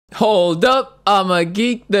Hold up, I'm a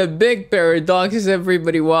geek, the big paradox.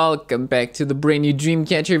 Everybody, welcome back to the brand new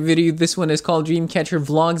Dreamcatcher video. This one is called Dreamcatcher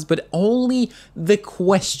Vlogs, but only the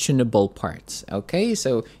questionable parts. Okay,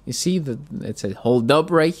 so you see that it said hold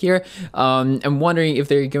up right here. I'm wondering if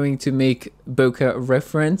they're going to make Boca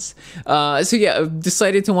reference. So yeah, I've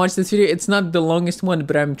decided to watch this video. It's not the longest one,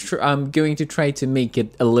 but I'm going to try to make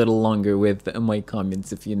it a little longer with my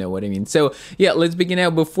comments, if you know what I mean. So yeah, let's begin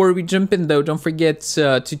now. Before we jump in though, don't forget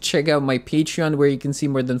to check out my Patreon, where you can see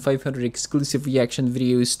more than 500 exclusive reaction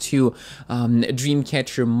videos to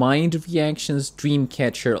Dreamcatcher Mind reactions,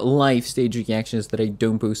 Dreamcatcher live stage reactions that I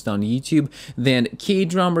don't post on YouTube, then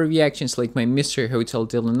K-drama reactions like my Mr. Hotel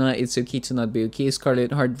Delana, It's Okay to Not Be Okay,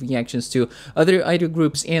 Scarlet Heart reactions to other idol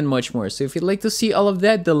groups, and much more. So if you'd like to see all of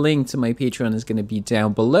that, the link to my Patreon is going to be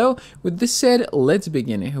down below. With this said, let's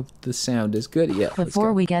begin. I hope the sound is good. Yeah.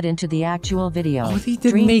 Before we get into the actual video, oh, they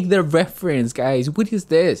didn't make the reference, guys. What is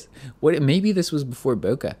this? What? Maybe this was before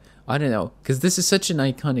Boca. I don't know, because this is such an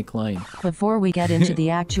iconic line. Before we get into the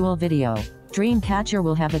actual video, Dreamcatcher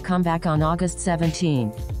will have a comeback on August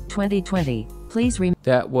 17, 2020. Please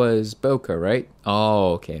that was Boca, right?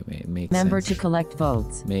 Oh, okay. Makes remember sense. to collect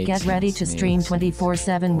votes. Makes get ready to stream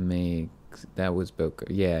 24/7. That was Boca.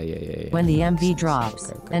 Yeah. When the MV drops.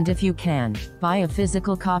 Okay. And if you can, buy a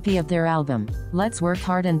physical copy of their album. Let's work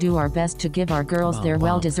hard and do our best to give our girls their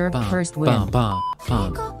well-deserved first win.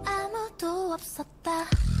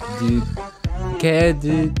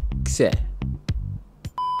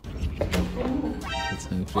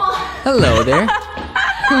 Hello there.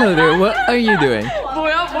 Hello there. What are you doing?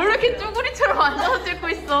 뭐야? 뭘 이렇게 쭈구리처럼 앉아서 찍고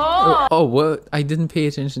있어? Oh, what? I didn't pay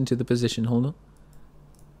attention to the position. Hold on.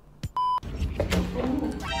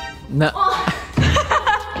 No.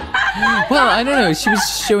 Well, I don't know. She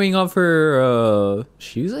was showing off her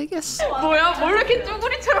shoes, I guess. 뭐야? 뭘 이렇게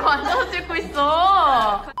쭈구리처럼 앉아서 찍고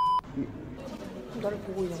있어? 나를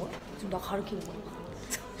보고 있는 거야? 지금 나 가르치는 거야?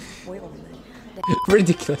 어이가 없네.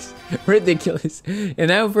 Ridiculous. Ridiculous. And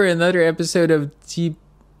now for another episode of Tibo?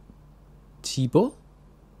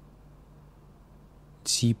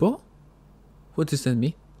 Tibo? What does that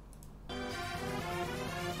mean?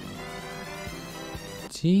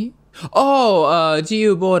 Oh,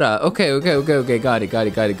 Bora. Okay. Got it.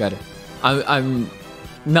 I'm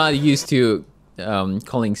not used to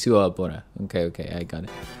calling Sua Bora. Okay, I got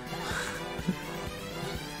it.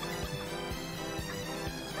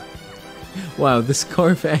 Wow, the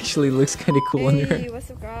scarf actually looks kind of cool on her. Hey, what's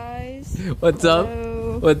up, guys? What's up?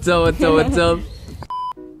 Hello. What's up?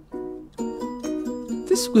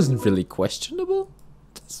 This wasn't really questionable.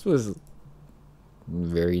 This was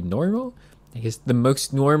very normal. I guess the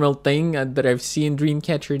most normal thing that I've seen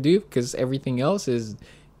Dreamcatcher do, because everything else is,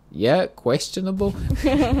 yeah, questionable.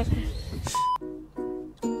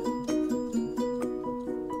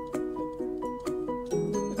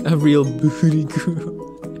 A real booty girl.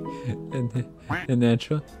 And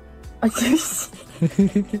natural.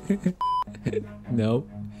 Nope.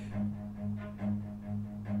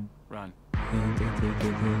 Run.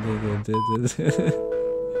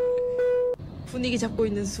 분위기 잡고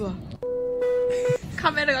있는 수아.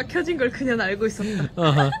 카메라가 켜진 걸 그냥 알고 있었다.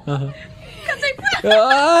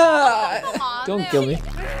 Don't kill me.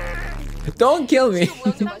 Don't kill me.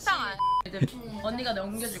 언니가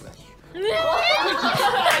넘겨줄 거야.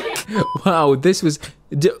 Wow, this was.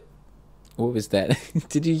 What was that?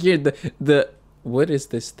 Did you hear the? What is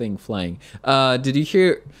this thing flying? Did you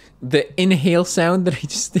hear the inhale sound that I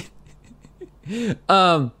just did?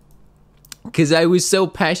 Because I was so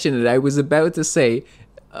passionate, I was about to say,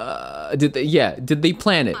 did they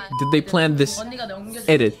plan it? Did they plan this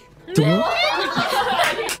edit?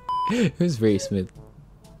 It was very smooth.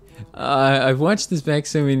 I've watched this back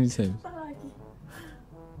so many times.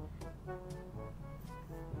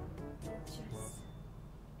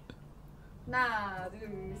 하나,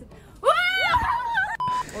 둘, 셋.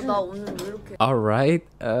 나 오늘 왜 이렇게? All right.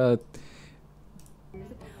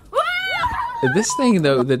 This thing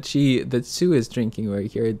though that Sue is drinking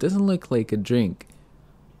right here, it doesn't look like a drink.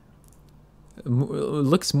 It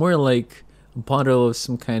looks more like a bottle of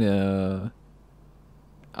some kind of,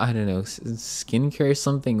 I don't know, skincare or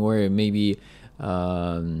something, or maybe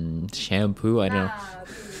shampoo. I don't know.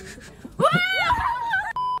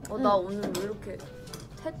 나 오늘 왜 이렇게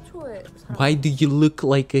태초에 Why do you look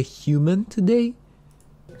like a human today?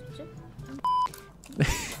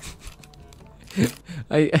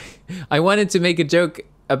 I wanted to make a joke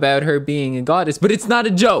about her being a goddess, but it's not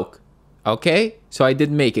a joke. Okay? So I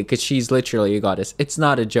didn't make it because she's literally a goddess. It's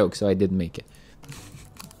not a joke, so I didn't make it.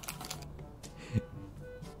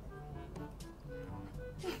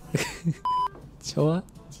 좋아?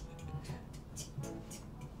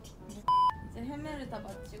 샤워를 다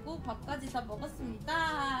마치고 밥까지 다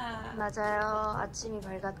먹었습니다. 맞아요. 아침이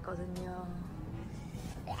밝았거든요.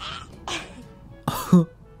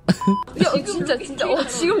 야 진짜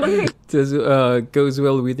지금 막 Does goes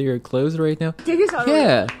well with your clothes right now? 되게 잘 어울려.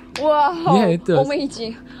 Yeah. 와, Yeah, it does.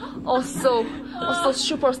 amazing. So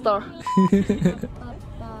superstar.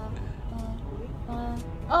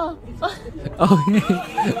 Oh,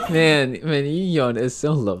 man, Taeyeon is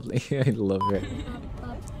so lovely. I love her.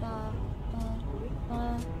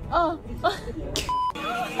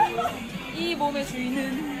 이 몸의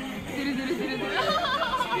주인은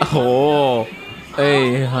Oh,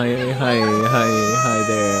 hey, hi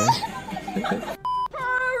there.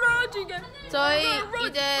 저희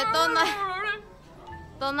이제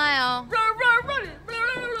떠나요.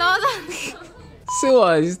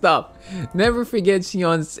 Suwa, stop. Never forget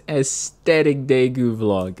Sion's aesthetic Daegu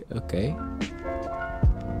vlog. Okay.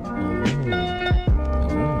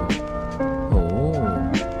 Oh.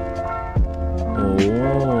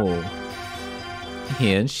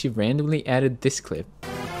 And she randomly added this clip.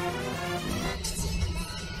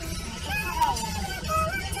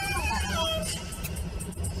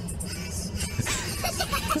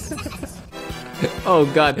 Oh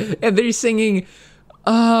god. And they're singing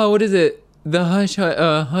what is it? The hush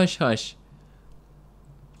hush.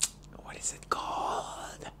 What is it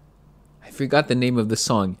called? I forgot the name of the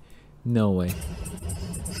song. No way.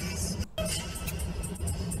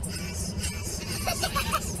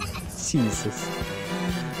 Jesus.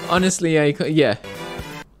 Honestly, yeah.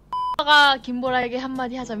 가 김보라에게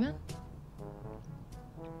한마디 하자면?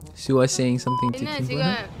 Suwa saying something to 얘는 지금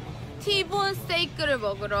Kimbora? 티본 스테이크를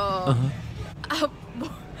먹으러 뭐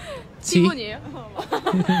T? 티본이에요?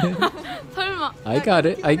 설마 I got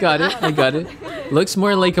it. Looks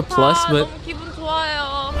more like a plus, but 너무 기분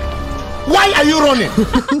좋아요. Why are you running?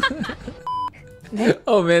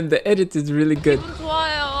 oh man, the edit is really good. 기분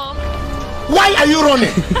좋아요. Why are you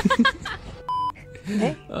running?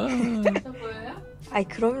 네? 아이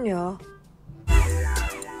그럼요.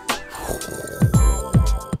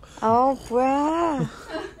 아 뭐야?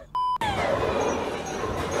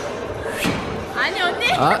 아니 언니.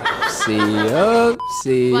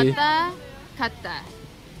 Oopsie. 왔다 갔다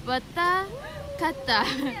왔다 갔다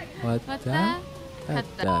왔다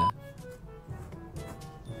갔다.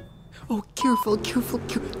 Oh, careful.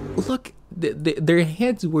 Look, their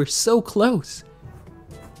heads were so close.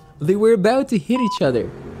 They were about to hit each other.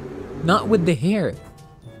 Not with the hair.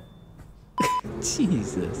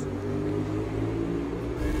 Jesus.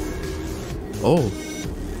 Oh.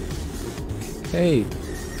 Hey.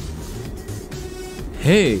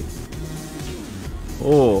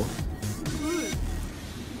 Oh.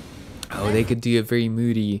 Oh, they could do a very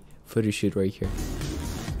moody photo shoot right here.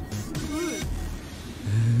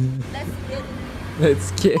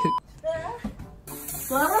 Let's get it.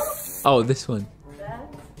 Oh, this one.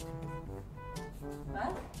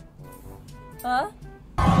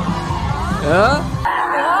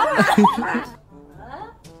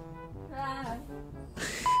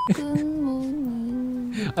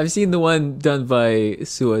 I've seen the one done by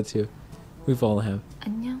Suwa too. We've all have.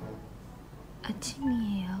 안녕.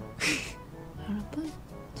 아침이에요. 여러분,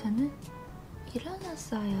 저는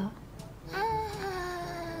일어났어요.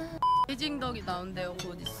 베이징덕이 나온대요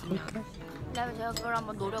곧 있으면. 네, 제가 그걸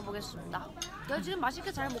한번 노려보겠습니다. 제가 지금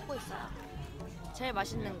맛있게 잘 먹고 있어요. 제일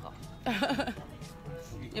맛있는 거.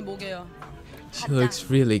 얘 뭐게요? She looks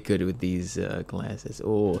really good with these glasses.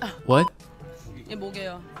 Oh, what? 얘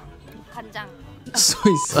뭐게요? 간장.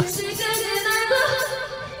 Soy sauce.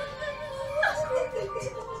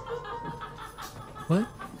 What?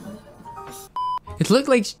 It looked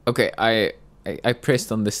like okay. I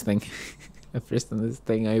pressed on this thing.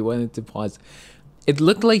 I wanted to pause. It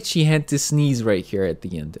looked like she had to sneeze right here at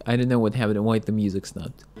the end. I don't know what happened and why the music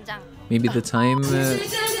stopped. 간장. Maybe the time.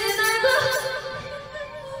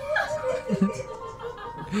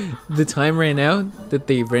 The time ran out that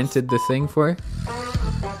they rented the thing for.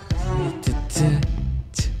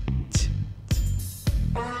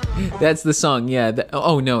 That's the song, yeah.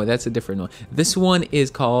 Oh no, that's a different one. This one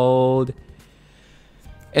is called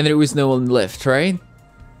And There Was No One Left, right?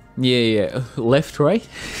 Yeah. Left, right?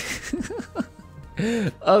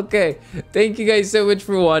 Okay, thank you guys so much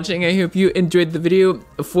for watching. I hope you enjoyed the video.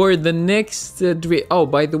 For the next oh,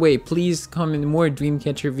 by the way, please comment more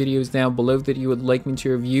Dreamcatcher videos down below that you would like me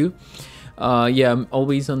to review. Yeah, I'm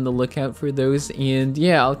always on the lookout for those. And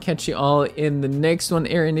yeah, I'll catch you all in the next one.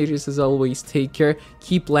 Aeronators, as always, take care.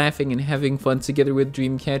 Keep laughing and having fun together with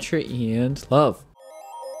Dreamcatcher, and love.